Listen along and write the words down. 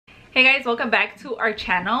Hey guys, welcome back to our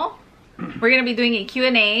channel. We're gonna be doing a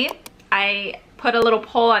Q&A. I put a little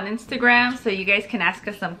poll on Instagram so you guys can ask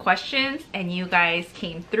us some questions, and you guys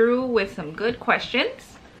came through with some good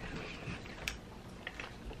questions.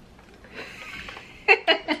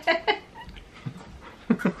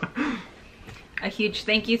 A huge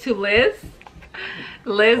thank you to Liz.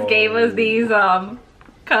 Liz gave us these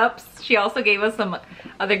cups. She also gave us some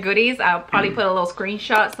other goodies. I'll probably put a little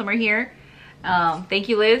screenshot somewhere here. Thank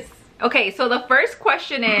you, Liz. Okay, so the first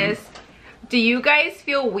question is, do you guys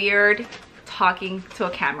feel weird talking to a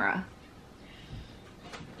camera?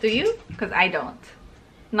 Do you? Because I don't.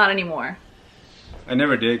 Not anymore. I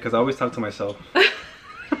never did because I always talk to myself.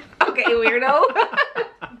 Okay, weirdo.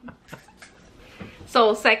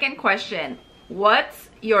 So second question, what's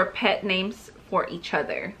your pet names for each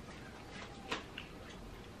other?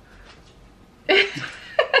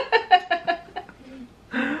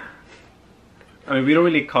 I mean, we don't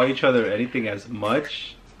really call each other anything as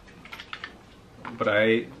much, but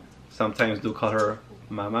I sometimes do call her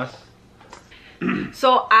mamas.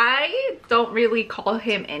 So I don't really call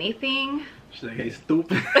him anything. She's like, hey,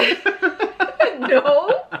 stupid.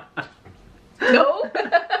 No. No.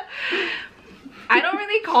 I don't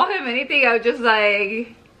really call him anything. I'm just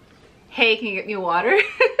like, hey, can you get me water?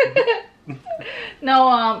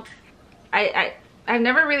 No, I've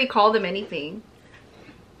never really called him anything.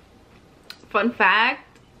 Fun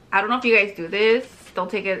fact, I don't know if you guys do this,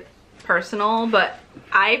 don't take it personal, but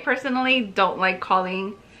I personally don't like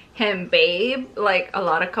calling him babe like a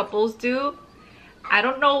lot of couples do. I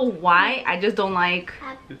don't know why, I just don't like.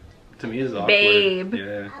 To me it's awkward. Babe.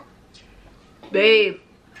 Yeah. Babe.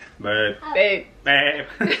 Babe. Babe. Babe.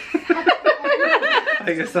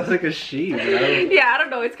 I guess sounds like a she. Yeah, I don't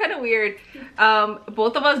know, it's kind of weird.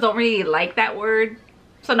 Both of us don't really like that word,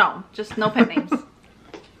 so no, just no pet names.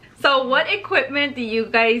 So what equipment do you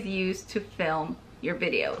guys use to film your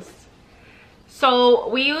videos? So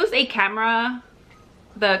we use a camera,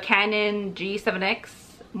 the Canon G7X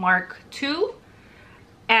Mark II,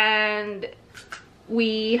 and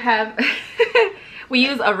we have we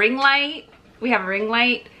use a ring light. We have a ring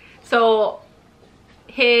light. So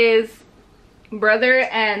his brother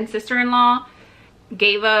and sister-in-law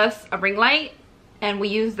gave us a ring light, and we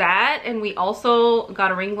use that, and we also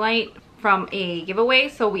got a ring light from a giveaway,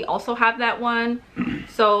 so we also have that one.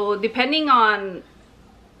 So depending on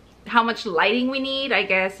how much lighting we need, I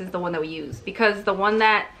guess, is the one that we use, because the one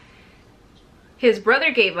that his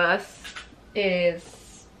brother gave us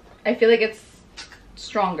is, I feel like it's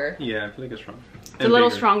stronger. Yeah, I feel like it's stronger. It's a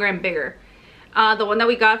little stronger and bigger. The one that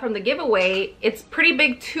we got from the giveaway, it's pretty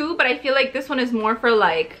big too, but I feel like this one is more for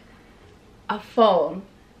like a phone.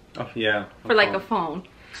 Oh yeah. For like a phone.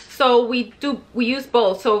 So we use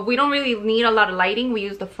both. So we don't really need a lot of lighting, we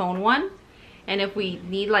use the phone one. And if we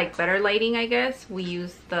need like better lighting, I guess, we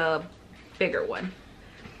use the bigger one.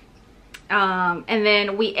 And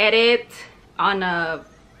then we edit on a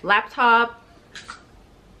laptop,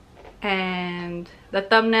 and the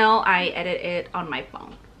thumbnail, I edit it on my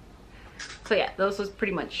phone. So yeah, those was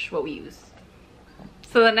pretty much what we use.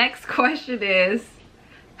 So the next question is,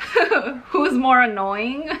 who's more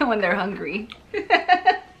annoying when they're hungry?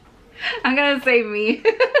 I'm gonna say me.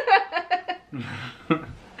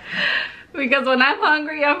 Because when I'm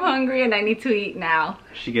hungry and I need to eat now.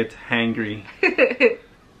 She gets hangry.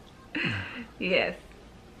 Yes.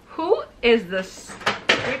 Who is the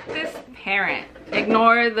strictest parent?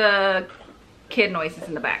 Ignore the kid noises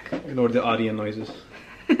in the back. Ignore the audio noises.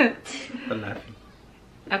 The laughing.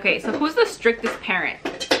 Okay, so who's the strictest parent?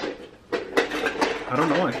 I don't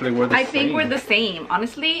know, I feel like we're the same. I think we're the same.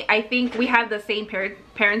 Honestly, I think we have the same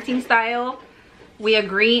parenting style. We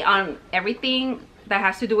agree on everything that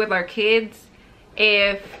has to do with our kids.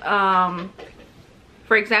 If,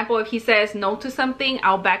 for example, if he says no to something,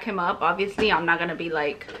 I'll back him up. Obviously, I'm not gonna be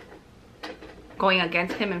like going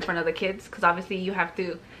against him in front of the kids, because obviously you have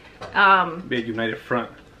to be a united front.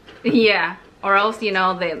 Yeah, or else, you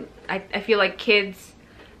know, I feel like kids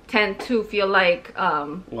tend to feel like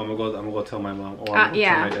well, I'm gonna go tell my mom, or I'm gonna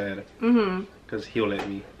tell my dad, because he'll let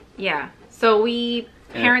me. Yeah, so we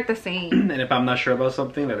parent the same. And if I'm not sure about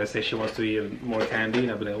something, like let's say she wants to eat more candy,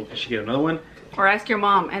 and I'll be like, oh, can she get another one? Or ask your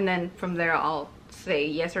mom, and then from there I'll say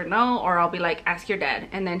yes or no, or I'll be like, ask your dad,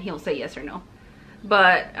 and then he'll say yes or no.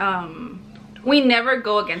 But we never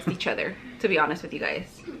go against each other, to be honest with you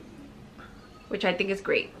guys, which I think is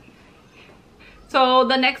great. So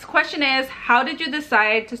the next question is, how did you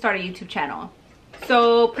decide to start a YouTube channel?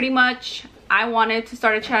 So pretty much I wanted to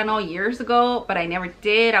start a channel years ago, but I never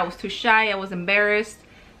did. I was too shy, I was embarrassed.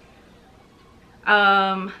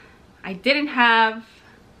 I didn't have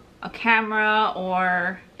a camera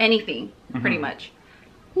or anything, pretty much.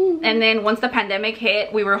 And then once the pandemic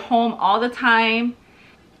hit, we were home all the time.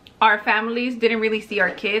 Our families didn't really see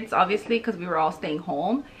our kids, obviously, because we were all staying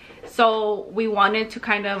home. So we wanted to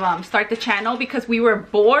kind of start the channel because we were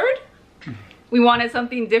bored. We wanted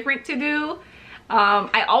something different to do.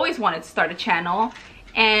 I always wanted to start a channel,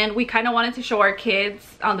 and we kind of wanted to show our kids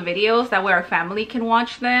on the videos, that way our family can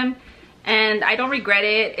watch them. And I don't regret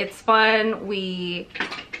it. It's fun. We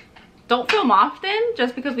don't film often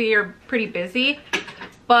just because we are pretty busy,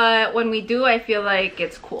 but when we do, I feel like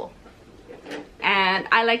it's cool. And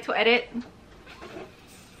I like to edit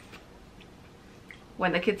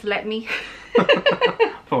when the kids let me.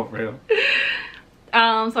 For real.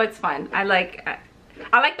 So it's fun. I like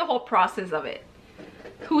the whole process of it.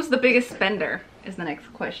 Who's the biggest spender is the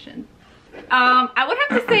next question. I would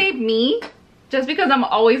have to say me, just because I'm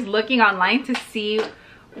always looking online to see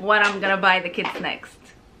what I'm gonna buy the kids next.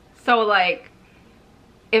 So like,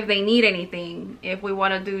 if they need anything, if we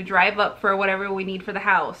want to do drive up for whatever we need for the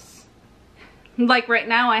house. Like right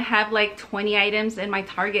now I have like 20 items in my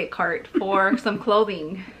Target cart for some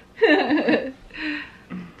clothing.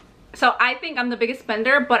 So I think I'm the biggest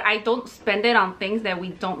spender, but I don't spend it on things that we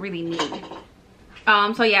don't really need.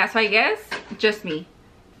 So yeah, so I guess just me.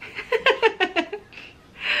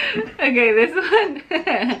 Okay, this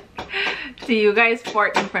one. Do you guys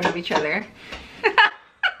fart in front of each other?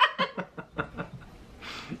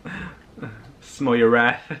 Smell your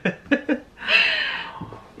wrath.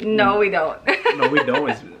 No, we don't. No, we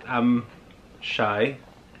don't. I'm shy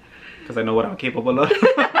because I know what I'm capable of.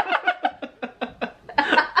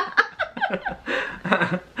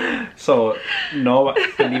 So no,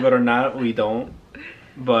 believe it or not, we don't.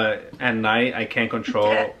 But at night I can't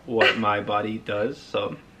control what my body does,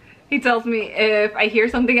 so he tells me if I hear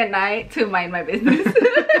something at night to mind my business.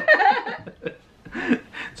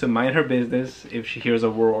 To mind her business if she hears a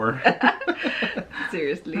roar.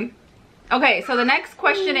 Seriously. Okay, so the next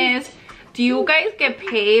question is, do you guys get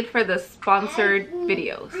paid for the sponsored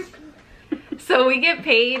videos? So we get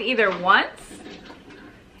paid either once,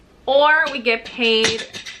 or we get paid,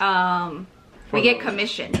 we get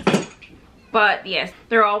commission. But yes,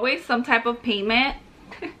 there's always some type of payment.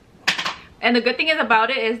 And the good thing is about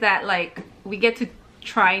it is that like we get to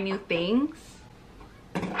try new things,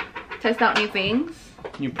 test out new things,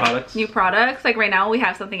 new products. Like right now we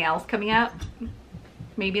have something else coming up,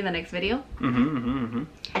 maybe in the next video.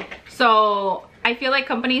 So I feel like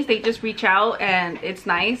companies, they just reach out, and it's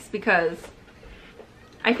nice because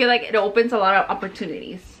I feel like it opens a lot of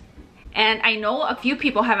opportunities. And I know a few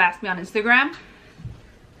people have asked me on Instagram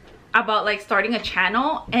about like starting a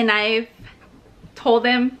channel, and I've told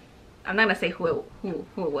them, I'm not gonna say who it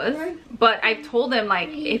was, but I've told them like,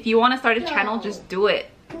 if you want to start a channel, just do it.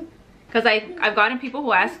 Because I've gotten people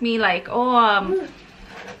who ask me like, oh,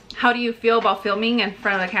 how do you feel about filming in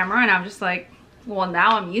front of the camera? And I'm just like, well,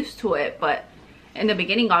 now I'm used to it, but in the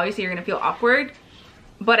beginning obviously you're gonna feel awkward.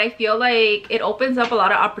 But I feel like it opens up a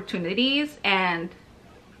lot of opportunities, and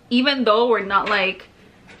even though we're not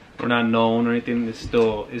known or anything, it's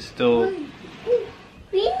still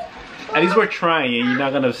at least we're trying. You're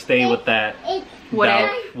not gonna stay with that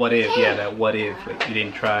what if, yeah, that what if, like you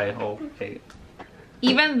didn't try. Oh, okay.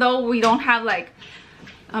 Even though we don't have like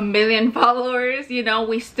 1 million followers, you know,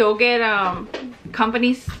 we still get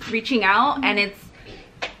companies reaching out, and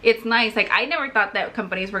it's nice. Like I never thought that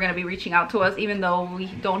companies were gonna be reaching out to us, even though we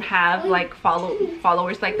don't have like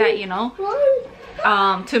followers like that, you know.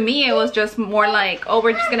 To me it was just more like, oh,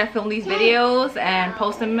 we're just gonna film these videos and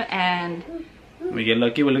post them, and we get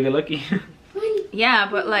lucky, we'll get lucky. Yeah,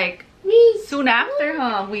 but like soon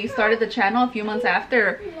after we started the channel, a few months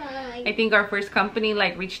after, I think our first company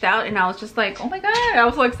like reached out, and I was just like, oh my god, I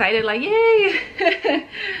was so excited, like yay.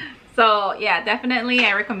 So yeah, definitely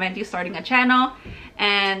I recommend you starting a channel.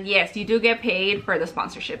 And yes, you do get paid for the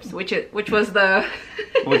sponsorships, which was the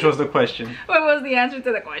which was the question. What was the answer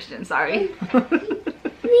to the question? Sorry.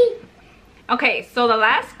 Okay, so the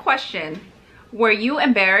last question: were you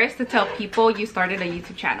embarrassed to tell people you started a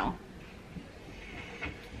YouTube channel?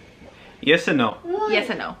 Yes and no. Yes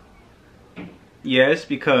and no. Yes,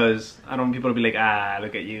 because I don't want people to be like, ah,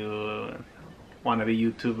 look at you, wanna be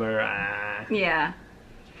YouTuber, ah. Yeah.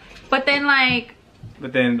 But then like,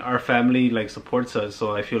 but then our family like supports us,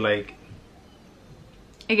 so I feel like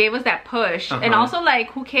it gave us that push. And also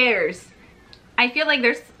like, who cares? I feel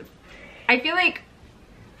like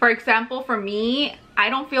for example, for me, I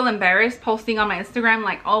don't feel embarrassed posting on my Instagram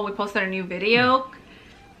like, oh, we posted a new video,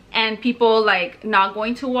 and people like not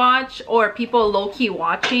going to watch, or people low-key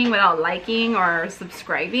watching without liking or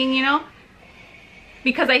subscribing, you know.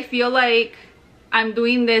 Because I feel like I'm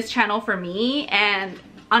doing this channel for me, and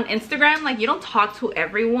on Instagram, like you don't talk to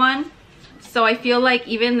everyone. So I feel like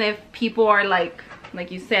even if people are like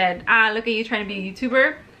you said, look at you trying to be a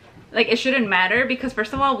YouTuber, like it shouldn't matter, because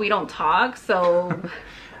first of all, we don't talk. So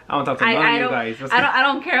I don't talk to none of you guys. I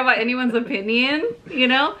don't care about anyone's opinion, you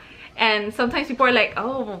know? And sometimes people are like,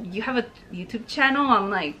 oh, you have a YouTube channel? I'm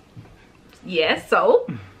like, yes, so?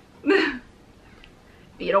 If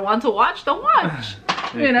you don't want to watch, don't watch.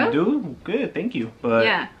 You know? If you do, good, thank you. But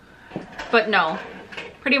yeah. But no.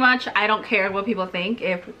 Pretty much, I don't care what people think.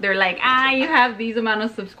 If they're like, you have these amount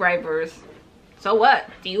of subscribers. So what?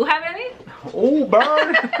 Do you have any? Oh,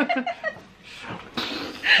 burn!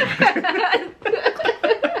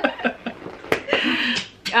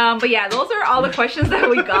 But yeah, those are all the questions that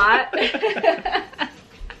we got.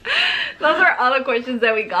 Those are all the questions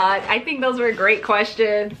that we got. I think those were great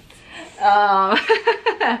questions. But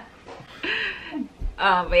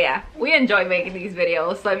yeah, we enjoy making these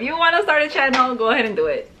videos. So if you want to start a channel, go ahead and do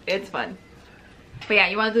it. It's fun. But yeah,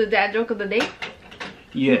 you want to do the dad joke of the day?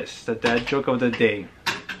 Yes, the dad joke of the day.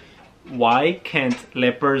 Why can't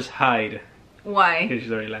lepers hide? Why?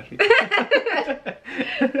 She's already laughing.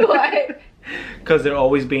 Why? Because they're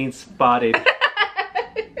always being spotted.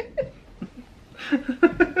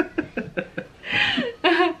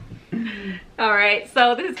 Alright,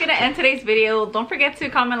 so this is gonna end today's video. Don't forget to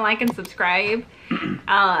comment, like, and subscribe.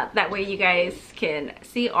 That way you guys can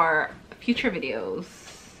see our future videos.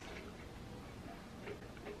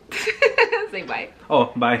 Say bye.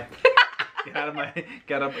 Oh, bye. Get out of your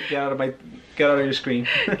screen.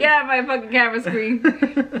 Get out of my fucking camera screen.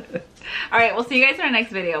 Alright, we'll see you guys in our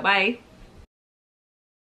next video. Bye.